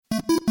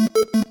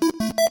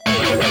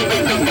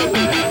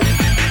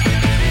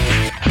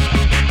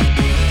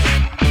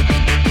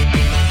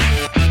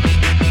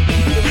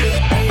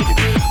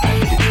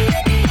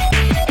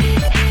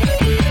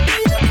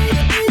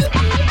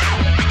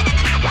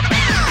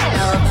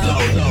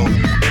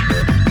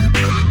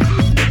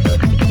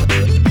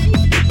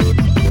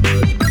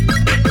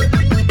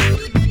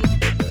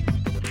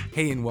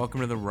Hey, and welcome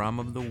to the ROM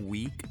of the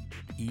Week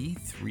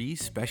E3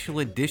 Special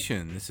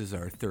Edition. This is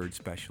our third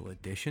special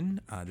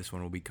edition. This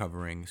one will be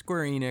covering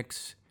Square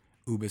Enix,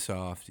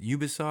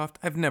 Ubisoft,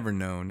 I've never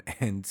known,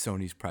 and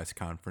Sony's press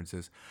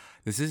conferences.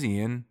 This is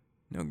Ian.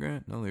 No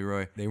Grant, no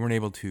Leroy. They weren't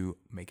able to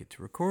make it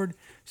to record,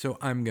 so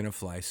I'm going to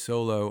fly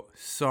solo.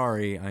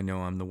 Sorry, I know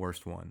I'm the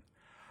worst one.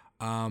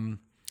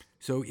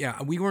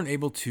 We weren't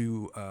able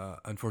to,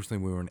 unfortunately,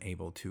 we weren't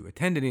able to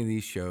attend any of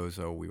these shows,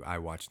 so I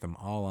watched them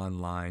all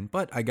online,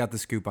 but I got the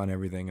scoop on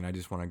everything, and I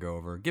just want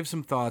to give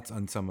some thoughts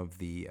on some of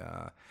the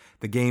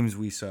games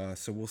we saw.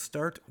 So we'll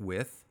start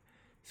with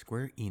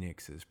Square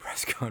Enix's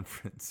press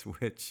conference,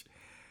 which,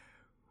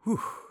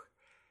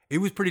 it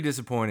was pretty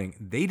disappointing.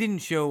 They didn't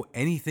show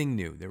anything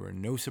new. There were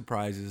no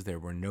surprises. There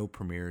were no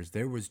premieres.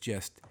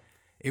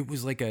 It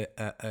was like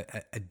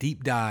a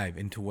deep dive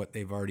into what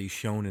they've already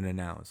shown and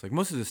announced. Like,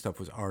 most of this stuff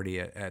was already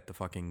at the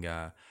fucking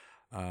at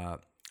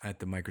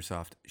the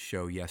Microsoft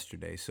show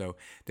yesterday. So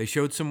they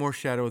showed some more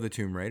Shadow of the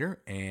Tomb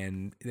Raider,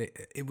 and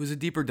it was a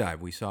deeper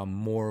dive. We saw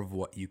more of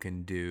what you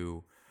can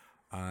do.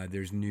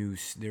 There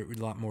were a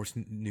lot more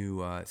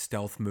new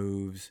stealth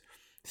moves,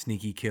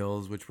 sneaky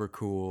kills, which were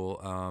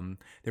cool.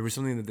 There was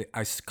something that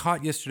I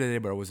caught yesterday,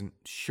 but I wasn't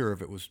sure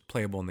if it was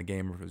playable in the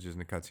game or if it was just in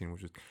the cutscene,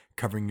 which was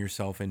covering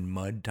yourself in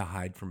mud to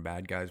hide from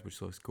bad guys,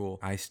 which looks cool.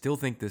 I still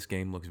think this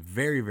game looks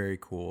very, very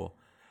cool.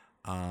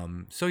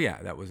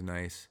 That was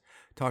nice.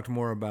 Talked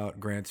more about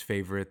Grant's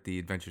favorite, The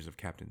Adventures of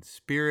Captain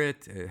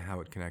Spirit,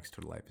 how it connects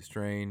to Life is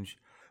Strange.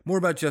 More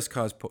about Just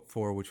Cause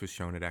 4, which was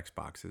shown at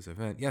Xbox's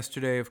event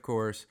yesterday, of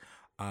course.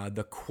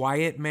 The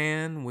Quiet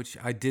Man, which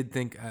I did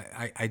think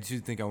I do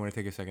think I want to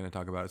take a second to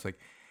talk about.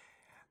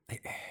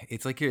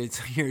 It's like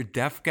you're a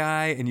deaf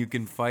guy and you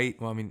can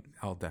fight. Well, I mean,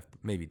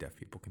 maybe deaf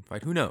people can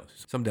fight. Who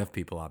knows? Some deaf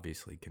people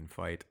obviously can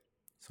fight.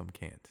 Some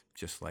can't,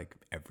 just like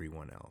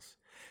everyone else.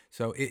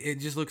 So it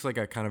just looks like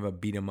a kind of a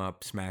beat 'em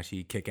up,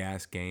 smashy,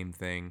 kick-ass game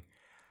thing.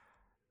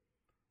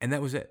 And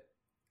that was it.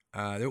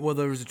 There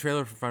was a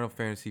trailer for Final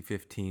Fantasy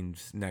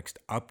 15's next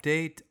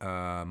update,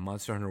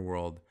 Monster Hunter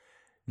World.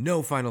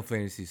 No Final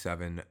Fantasy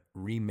VII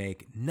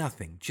remake,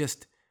 nothing,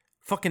 just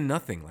fucking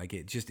nothing. Like,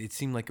 it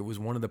seemed like it was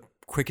one of the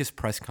quickest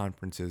press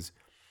conferences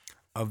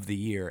of the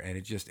year, and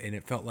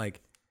it felt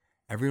like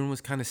everyone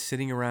was kind of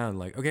sitting around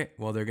like, okay,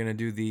 well, they're gonna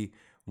do the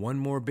one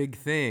more big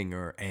thing,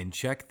 and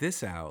check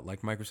this out,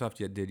 like Microsoft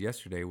did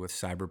yesterday with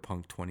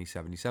Cyberpunk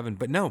 2077.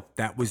 But no,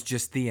 that was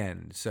just the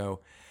end. So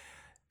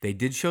they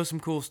did show some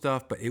cool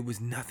stuff, but it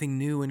was nothing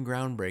new and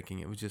groundbreaking.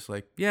 It was just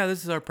like, yeah,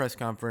 this is our press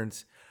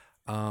conference.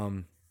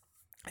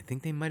 I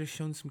think they might have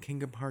shown some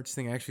Kingdom Hearts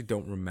thing. I actually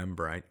don't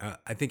remember.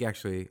 I think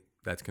actually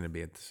that's going to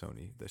be at the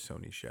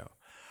Sony show.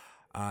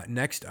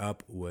 Next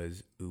up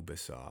was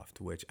Ubisoft,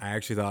 which I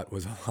actually thought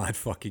was a lot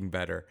fucking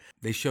better.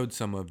 They showed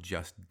some of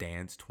Just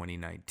Dance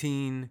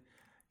 2019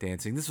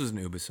 dancing. This was an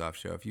Ubisoft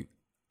show. If you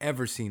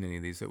ever seen any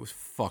of these, it was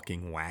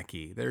fucking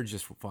wacky. They're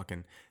just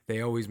fucking,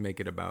 they always make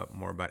it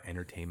more about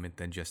entertainment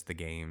than just the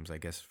games, I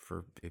guess,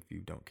 for if you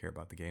don't care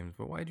about the games.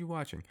 But why are you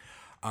watching?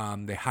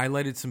 They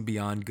highlighted some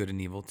Beyond Good and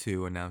Evil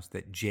 2, announced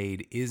that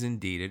Jade is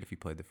indeed it. If you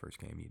played the first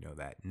game, you know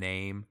that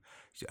name.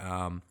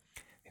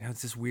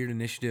 It's this weird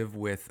initiative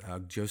with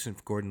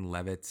Joseph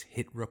Gordon-Levitt's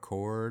Hit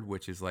Record,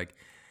 which is like,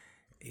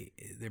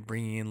 they're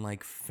bringing in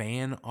like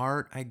fan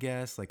art, I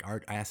guess, like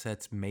art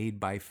assets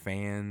made by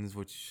fans,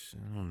 which,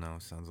 I don't know,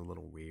 sounds a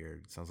little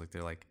weird. It sounds like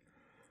they're like,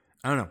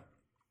 I don't know.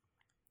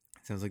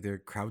 It sounds like they're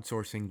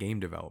crowdsourcing game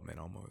development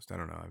almost. I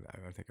don't know.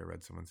 I think I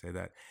read someone say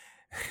that.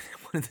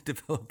 One of the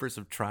developers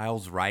of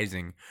Trials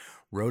Rising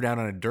rode out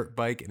on a dirt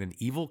bike in an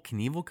Evel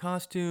Knievel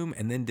costume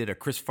and then did a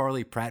Chris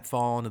Farley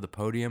pratfall onto the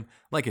podium.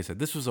 Like I said,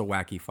 this was a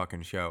wacky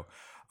fucking show.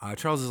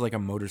 Trials is like a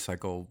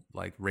motorcycle,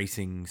 like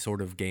racing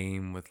sort of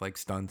game with like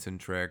stunts and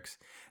tricks.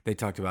 They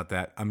talked about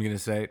that. I'm going to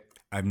say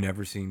I've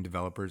never seen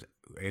developers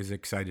as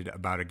excited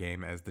about a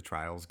game as the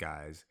Trials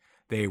guys.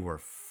 They were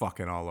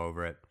fucking all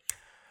over it.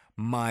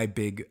 My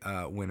big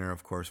winner,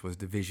 of course, was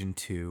Division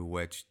 2,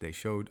 which they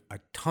showed a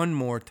ton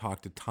more,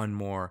 talked a ton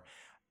more.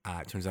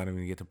 It turns out I'm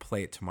going to get to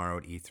play it tomorrow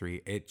at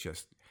E3.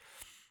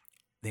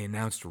 They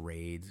announced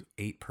raids,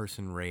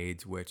 8-person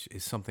raids, which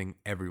is something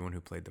everyone who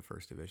played the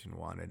first Division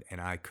wanted. And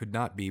I could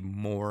not be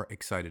more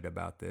excited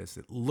about this.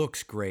 It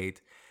looks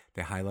great.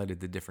 They highlighted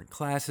the different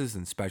classes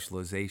and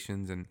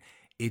specializations. And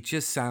it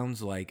just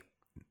sounds like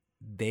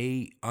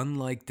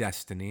unlike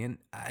Destiny, and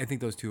I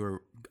think those two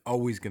are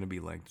always going to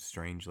be linked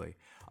strangely.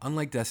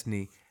 Unlike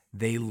Destiny,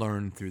 they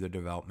learned through the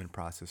development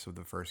process of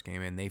the first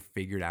game, and they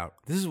figured out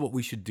this is what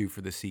we should do for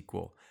the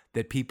sequel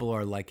that people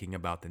are liking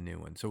about the new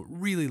one. So it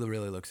really,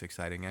 really looks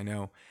exciting. I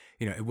know,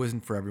 it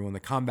wasn't for everyone. The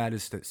combat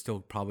is still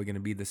probably going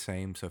to be the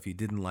same. So if you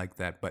didn't like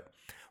that, but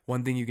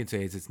one thing you can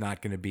say is it's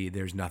not going to be,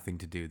 there's nothing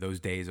to do. Those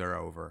days are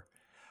over.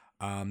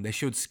 They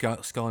showed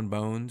Skull and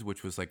Bones,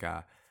 which was like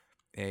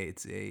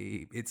it's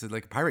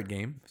like a pirate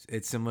game.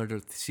 It's similar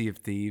to Sea of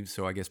Thieves.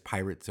 So I guess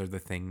pirates are the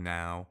thing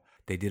now.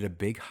 They did a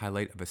big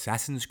highlight of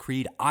Assassin's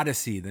Creed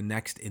Odyssey, the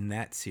next in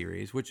that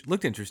series, which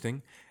looked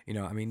interesting.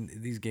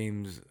 These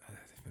games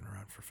have been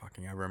around for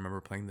fucking ever. I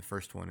remember playing the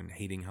first one and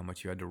hating how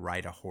much you had to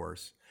ride a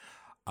horse.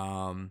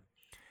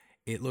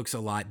 It looks a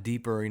lot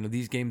deeper.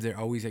 These games, they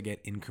always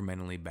get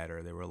incrementally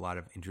better. There were a lot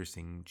of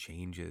interesting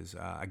changes.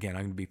 Again,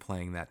 I'm going to be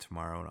playing that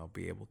tomorrow, and I'll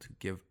be able to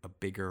give a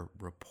bigger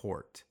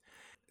report.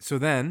 So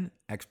then,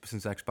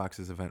 since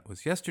Xbox's event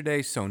was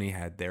yesterday, Sony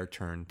had their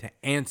turn to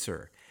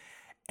answer.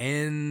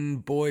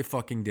 And boy,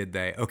 fucking did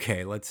they.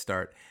 Okay, let's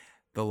start.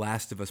 The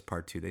Last of Us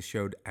Part 2. They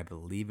showed, I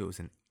believe it was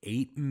an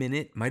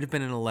 8-minute, might have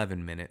been an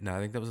 11-minute. No, I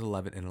think that was an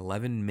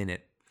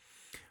 11-minute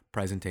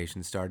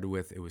presentation. Started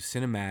with, it was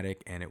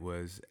cinematic, and it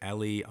was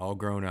Ellie all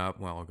grown up.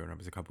 Well, all grown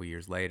up is a couple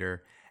years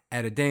later.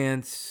 At a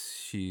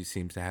dance, she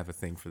seems to have a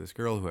thing for this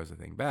girl who has a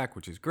thing back,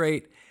 which is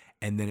great.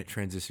 And then it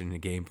transitioned into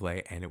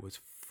gameplay, and it was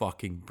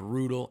fucking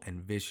brutal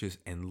and vicious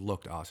and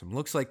looked awesome.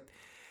 Looks like,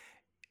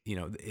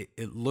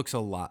 it looks a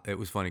lot. It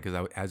was funny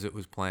because as it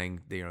was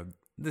playing,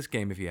 this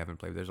game, if you haven't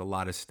played, there's a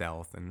lot of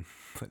stealth, and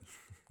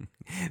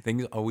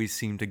things always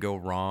seem to go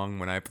wrong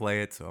when I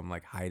play it. So I'm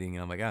like hiding,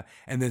 and I'm like,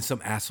 and then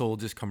some asshole will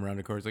just come around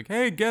the corner. It's like,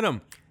 hey, get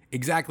him.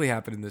 Exactly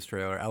happened in this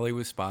trailer. Ellie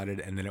was spotted,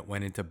 and then it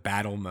went into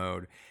battle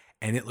mode,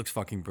 and it looks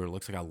fucking brutal. It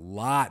looks like a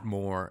lot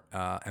more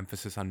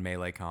emphasis on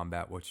melee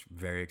combat, which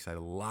very excited.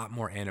 A lot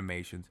more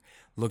animations.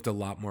 Looked a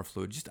lot more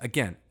fluid. Just,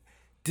 again,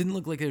 didn't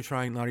look like they were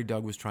trying, Naughty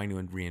Dog was trying to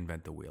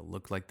reinvent the wheel.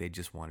 Looked like they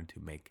just wanted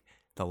to make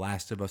The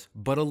Last of Us,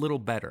 but a little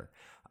better.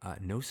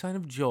 No sign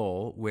of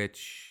Joel,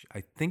 which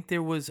I think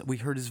we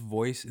heard his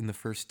voice in the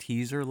first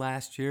teaser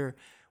last year.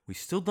 We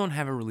still don't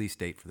have a release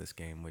date for this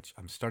game, which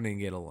I'm starting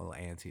to get a little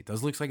antsy. It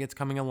does look like it's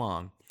coming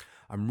along.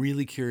 I'm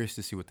really curious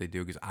to see what they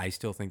do, because I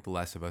still think The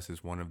Last of Us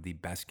is one of the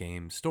best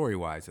games,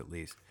 story-wise at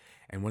least,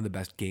 and one of the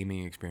best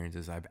gaming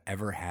experiences I've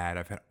ever had.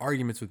 I've had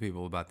arguments with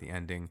people about the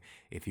ending.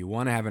 If you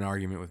want to have an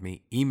argument with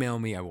me, email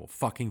me. I will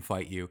fucking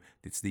fight you.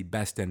 It's the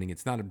best ending.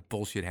 It's not a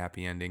bullshit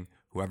happy ending.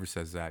 Whoever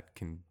says that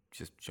can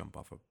just jump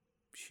off a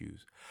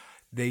shoes.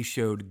 They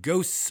showed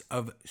Ghosts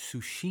of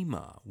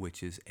Tsushima,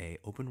 which is a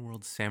open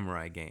world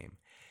samurai game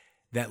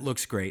that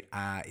looks great.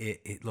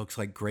 It looks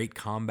like great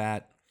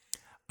combat.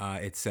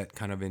 It's set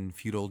kind of in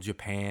feudal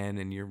Japan,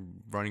 and you're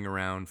running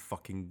around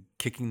fucking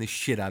kicking the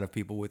shit out of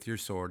people with your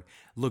sword.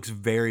 Looks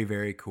very,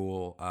 very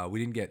cool.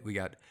 We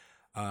got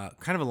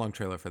kind of a long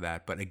trailer for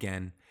that, but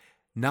again,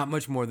 not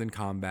much more than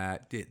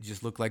combat. It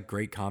just looked like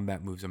great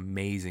combat moves,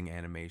 amazing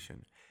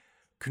animation.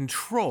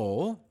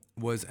 Control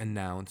was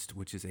announced,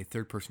 which is a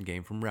third-person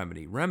game from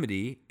Remedy.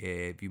 Remedy,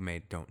 if you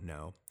don't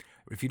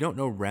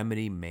know,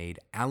 Remedy made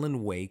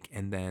Alan Wake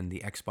and then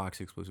the Xbox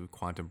exclusive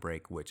Quantum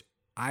Break, which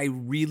I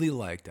really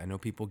liked. I know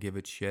people give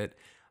it shit.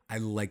 I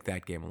like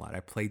that game a lot. I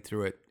played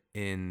through it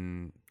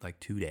in like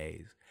 2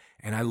 days,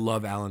 and I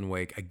love Alan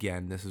Wake.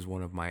 Again, this is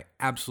one of my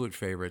absolute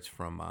favorites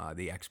from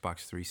the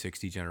Xbox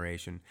 360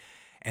 generation.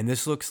 And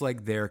this looks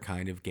like their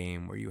kind of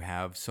game where you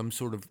have some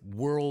sort of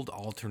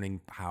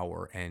world-altering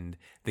power, and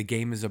the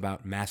game is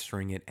about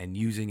mastering it and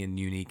using it in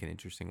unique and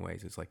interesting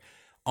ways. It's like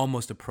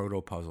almost a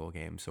proto-puzzle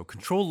game. So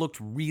Control looked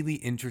really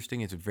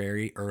interesting. It's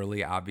very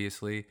early,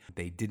 obviously.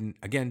 They didn't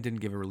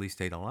give a release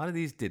date. A lot of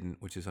these didn't,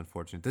 which is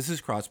unfortunate. This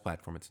is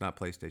cross-platform. It's not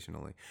PlayStation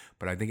only.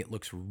 But I think it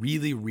looks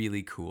really,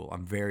 really cool.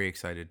 I'm very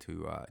excited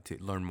to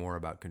learn more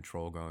about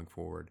Control going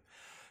forward.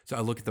 So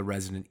I look at the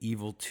Resident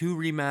Evil 2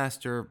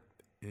 remaster.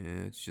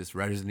 It's just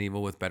Resident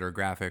Evil with better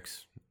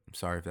graphics. I'm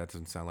sorry if that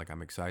doesn't sound like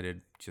I'm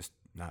excited. Just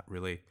not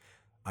really.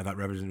 I thought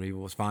Resident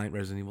Evil was fine.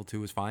 Resident Evil 2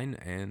 was fine,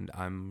 and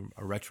I'm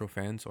a retro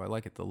fan, so I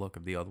like it, the look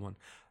of the other one.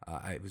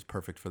 It was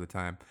perfect for the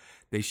time.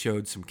 They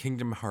showed some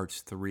Kingdom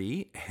Hearts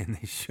 3, and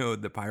they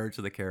showed the Pirates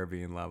of the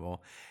Caribbean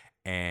level,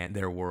 and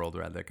their world,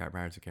 rather, the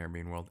Pirates of the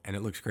Caribbean world, and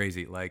it looks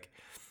crazy. Like,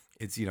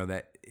 it's,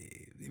 that,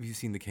 if you've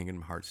seen the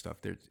Kingdom Hearts stuff,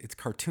 it's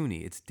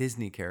cartoony. It's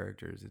Disney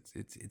characters.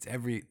 It's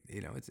every,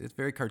 it's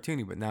very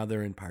cartoony, but now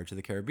they're in Pirates of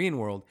the Caribbean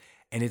world,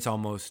 and it's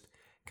almost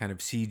kind of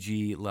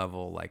CG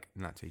level, like,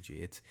 not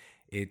CG,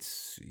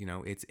 it's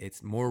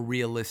more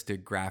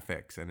realistic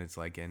graphics, and it's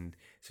like, and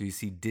so you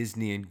see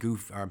Disney and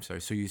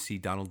so you see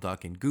Donald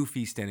Duck and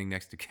Goofy standing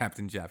next to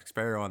Captain Jack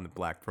Sparrow on the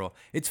Black Pearl.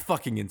 It's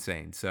fucking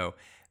insane. So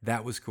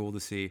that was cool to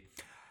see.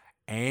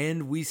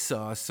 And we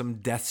saw some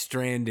Death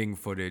Stranding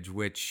footage,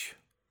 which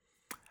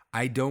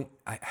it's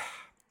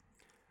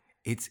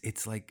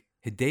like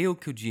Hideo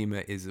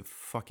Kojima is a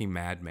fucking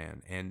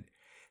madman, and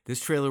this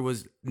trailer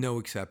was no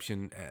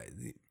exception.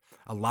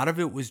 A lot of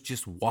it was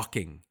just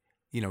walking.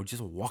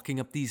 Just walking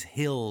up these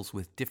hills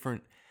with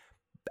different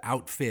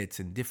outfits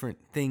and different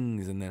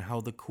things, and then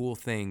how the cool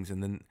things,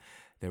 and then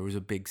there was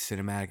a big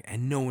cinematic,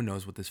 and no one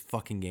knows what this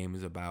fucking game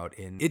is about,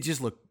 and it just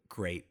looked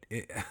great.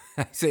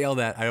 I say all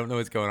that, I don't know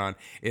what's going on.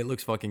 It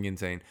looks fucking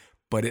insane,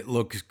 but it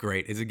looks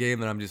great. It's a game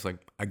that I'm just like,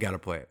 I gotta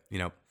play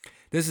it.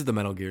 This is the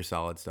Metal Gear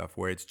Solid stuff,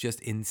 where it's just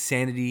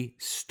insanity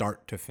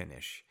start to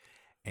finish,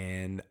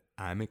 and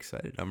I'm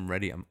excited. I'm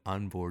ready. I'm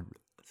on board.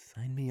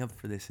 Sign me up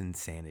for this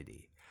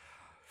insanity.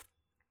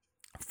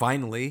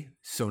 Finally,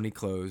 Sony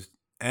closed,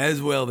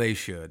 as well they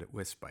should,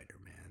 with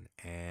Spider-Man.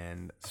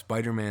 And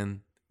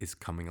Spider-Man is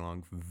coming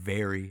along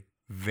very,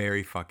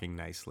 very fucking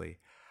nicely.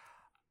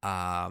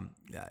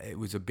 It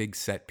was a big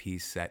set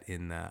piece set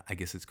in I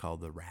guess it's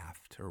called the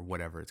Raft or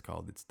whatever it's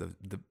called. It's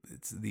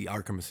the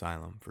Arkham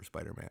Asylum for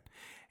Spider-Man,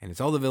 and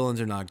it's all the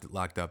villains are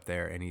locked up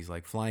there, and he's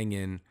like flying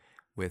in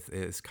with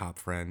his cop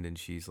friend, and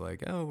she's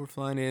like, "Oh, we're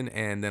flying in,"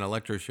 and then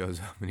Electro shows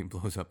up and he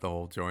blows up the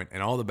whole joint,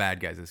 and all the bad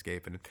guys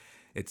escape, and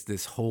it's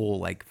this whole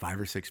like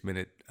 5 or 6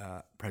 minute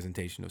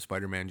presentation of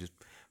Spider-Man just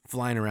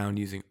flying around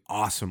using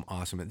awesome.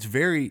 It's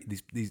very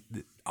these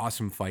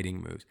awesome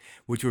fighting moves,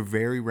 which were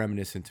very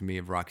reminiscent to me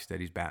of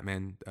Rocksteady's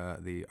Batman,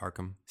 the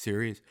Arkham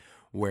series,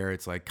 where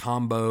it's like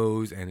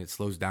combos and it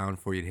slows down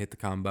for you to hit the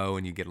combo,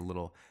 and you get a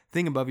little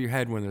thing above your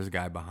head when there's a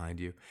guy behind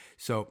you.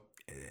 So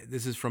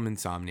this is from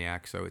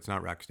Insomniac, so it's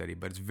not Rocksteady,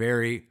 but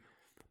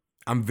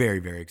I'm very,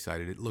 very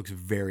excited. It looks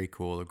very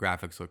cool. The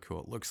graphics look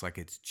cool. It looks like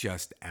it's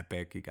just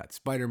epic. You got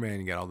Spider-Man,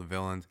 you got all the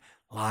villains.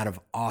 A lot of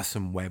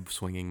awesome web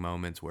swinging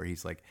moments where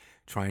he's like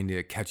trying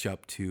to catch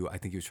up to, I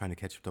think he was trying to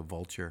catch up to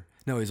Vulture.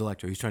 No, he's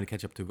Electro. He's trying to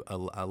catch up to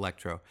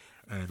Electro.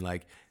 And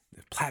like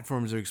the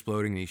platforms are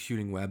exploding and he's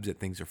shooting webs at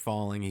things are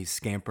falling. He's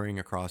scampering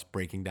across,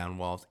 breaking down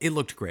walls. It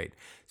looked great.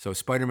 So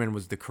Spider-Man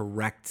was the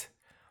correct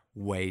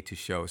way to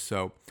show.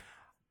 So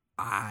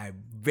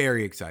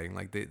very exciting.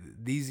 Like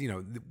these,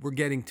 we're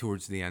getting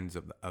towards the ends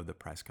of the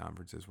press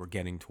conferences. We're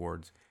getting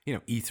towards,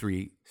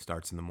 E3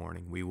 starts in the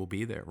morning. We will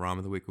be there. ROM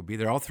of the Week will be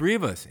there. All three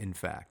of us, in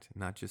fact,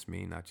 not just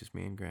me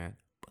and Grant,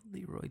 but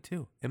Leroy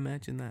too.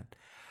 Imagine that.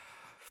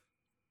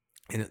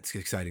 And it's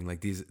exciting.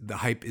 Like the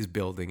hype is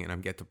building, and I'm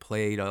get to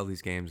play all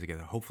these games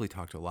together. Hopefully,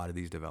 talk to a lot of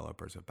these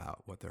developers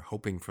about what they're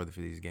hoping for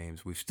these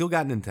games. We've still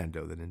got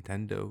Nintendo. The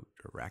Nintendo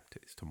Direct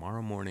is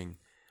tomorrow morning.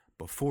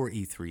 Before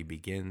E3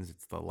 begins.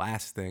 It's the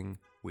last thing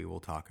we will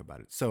talk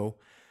about it. So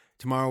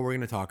tomorrow we're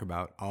going to talk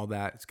about all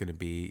that. It's going to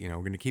be, we're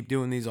going to keep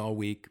doing these all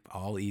week,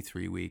 all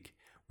E3 week.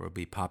 We'll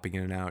be popping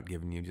in and out,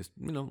 giving you just,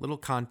 little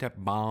content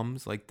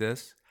bombs like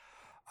this.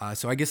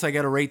 So I guess I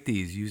got to rate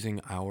these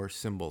using our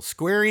symbol.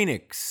 Square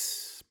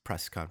Enix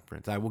press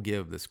conference. I will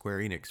give the Square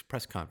Enix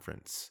press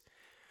conference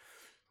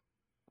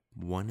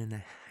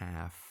 1.5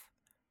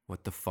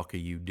 what the fuck are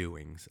you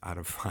doings out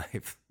of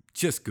 5.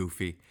 Just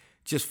goofy.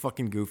 Just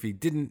fucking goofy.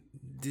 Didn't,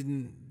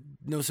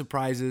 no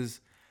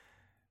surprises.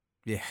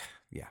 Yeah.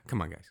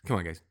 Come on,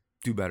 guys.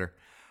 Do better.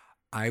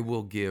 I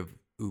will give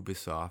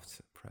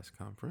Ubisoft's press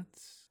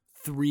conference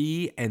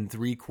 3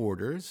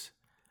 3/4.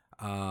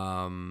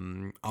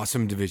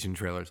 Awesome Division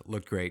trailers.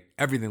 Looked great.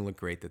 Everything looked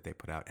great that they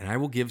put out. And I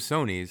will give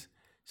Sony's,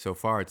 so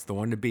far, it's the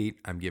one to beat.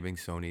 I'm giving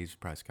Sony's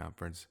press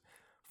conference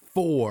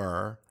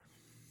 4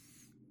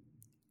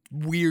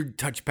 weird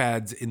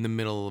touchpads in the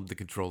middle of the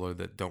controller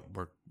that don't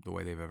work the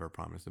way they've ever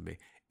promised to be.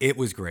 It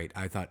was great.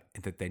 I thought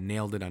that they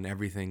nailed it on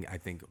everything. I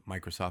think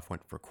Microsoft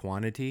went for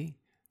quantity.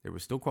 There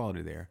was still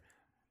quality there,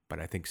 but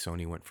I think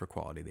Sony went for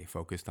quality. They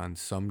focused on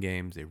some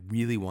games. They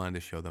really wanted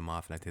to show them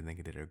off, and I think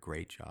they did a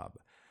great job.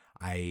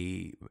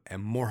 I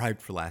am more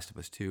hyped for Last of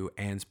Us 2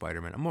 and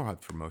Spider-Man. I'm more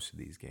hyped for most of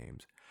these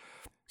games.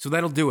 So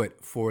that'll do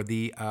it for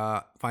the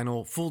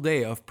final full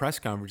day of press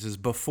conferences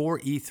before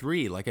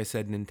E3. Like I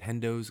said,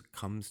 Nintendo's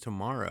comes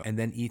tomorrow. And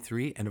then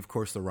E3, and of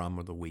course the ROM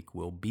of the Week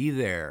will be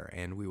there.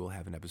 And we will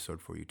have an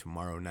episode for you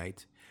tomorrow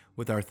night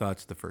with our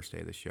thoughts the first day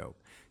of the show.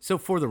 So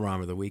for the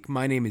ROM of the Week,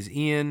 my name is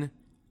Ian.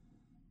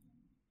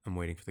 I'm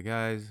waiting for the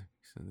guys.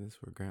 So this is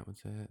where Grant would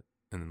say it.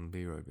 And then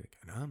Leroy would be like,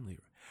 and I'm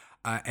Leroy.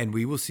 And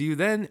we will see you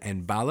then.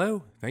 And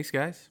Balo, thanks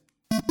guys.